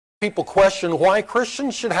People question why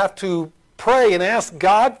Christians should have to pray and ask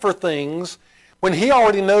God for things when He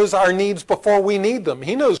already knows our needs before we need them.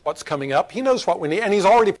 He knows what's coming up. He knows what we need, and He's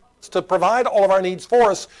already promised to provide all of our needs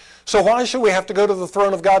for us. So why should we have to go to the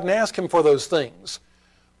throne of God and ask Him for those things?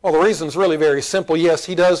 Well, the reason's really very simple. Yes,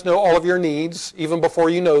 He does know all of your needs, even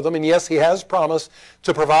before you know them. And yes, He has promised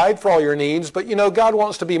to provide for all your needs. But you know, God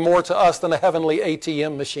wants to be more to us than a heavenly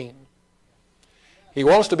ATM machine. He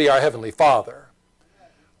wants to be our Heavenly Father.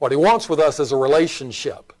 What He wants with us is a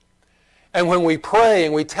relationship. And when we pray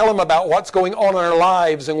and we tell Him about what's going on in our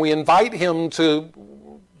lives and we invite Him to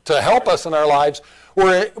help us in our lives,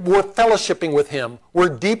 we're fellowshipping with Him. We're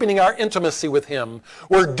deepening our intimacy with Him.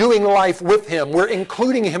 We're doing life with Him. We're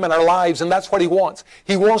including Him in our lives, and that's what He wants.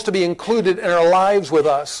 He wants to be included in our lives with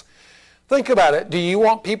us. Think about it. Do you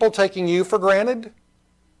want people taking you for granted?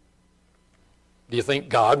 Do you think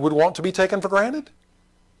God would want to be taken for granted?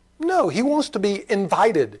 No, He wants to be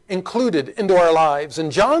invited, included into our lives.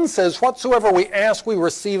 And John says, whatsoever we ask, we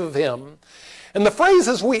receive of Him. And the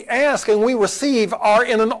phrases we ask and we receive are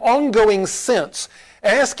in an ongoing sense.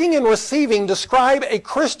 Asking and receiving describe a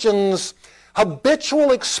Christian's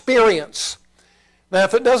habitual experience. Now,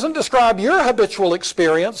 if it doesn't describe your habitual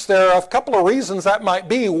experience, there are a couple of reasons that might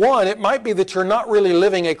be. One, it might be that you're not really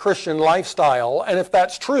living a Christian lifestyle. And if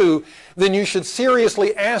that's true, then you should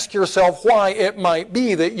seriously ask yourself why it might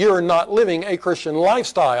be that you're not living a Christian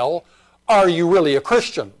lifestyle. Are you really a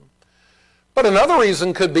Christian? But another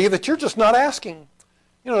reason could be that you're just not asking.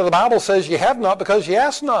 You know, the Bible says you have not because you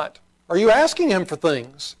ask not. Are you asking Him for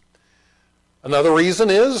things? Another reason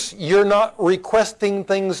is you're not requesting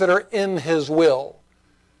things that are in His will.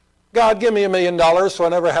 God, give me $1 million so I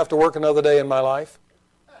never have to work another day in my life.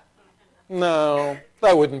 No,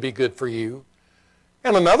 that wouldn't be good for you.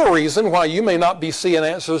 And another reason why you may not be seeing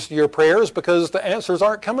answers to your prayers is because the answers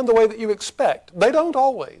aren't coming the way that you expect. They don't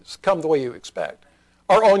always come the way you expect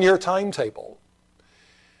or on your timetable.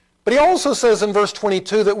 But He also says in verse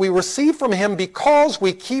 22 that we receive from Him because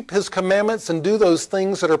we keep His commandments and do those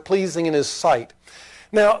things that are pleasing in His sight.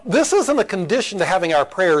 Now, this isn't a condition to having our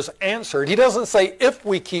prayers answered. He doesn't say if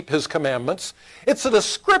we keep His commandments. It's a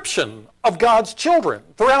description of God's children.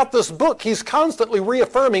 Throughout this book, He's constantly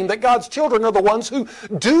reaffirming that God's children are the ones who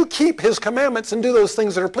do keep His commandments and do those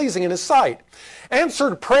things that are pleasing in His sight.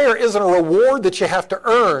 Answered prayer isn't a reward that you have to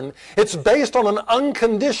earn. It's based on an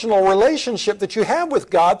unconditional relationship that you have with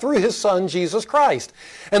God through His Son, Jesus Christ.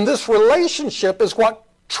 And this relationship is what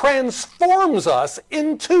transforms us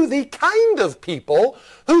into the kind of people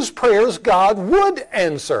whose prayers God would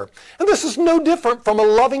answer. And this is no different from a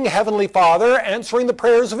loving Heavenly Father answering the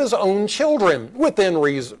prayers of His own children within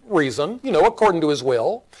reason, you know, according to His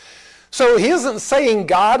will. So He isn't saying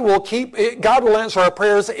God will answer our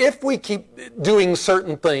prayers if we keep doing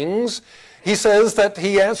certain things. He says that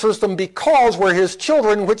He answers them because we're His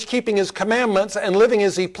children, which keeping His commandments and living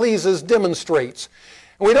as He pleases demonstrates.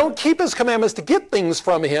 We don't keep His commandments to get things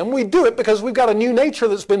from Him. We do it because we've got a new nature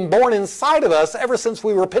that's been born inside of us ever since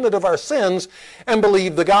we repented of our sins and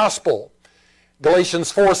believed the gospel.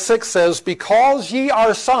 Galatians 4:6 says, because ye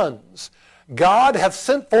are sons, God hath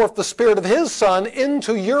sent forth the Spirit of His Son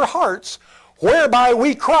into your hearts, whereby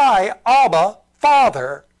we cry, Abba,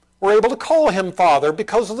 Father. We're able to call Him Father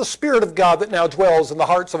because of the Spirit of God that now dwells in the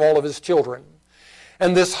hearts of all of His children.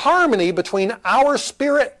 And this harmony between our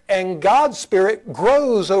spirit and God's Spirit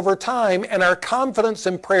grows over time, and our confidence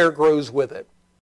in prayer grows with it.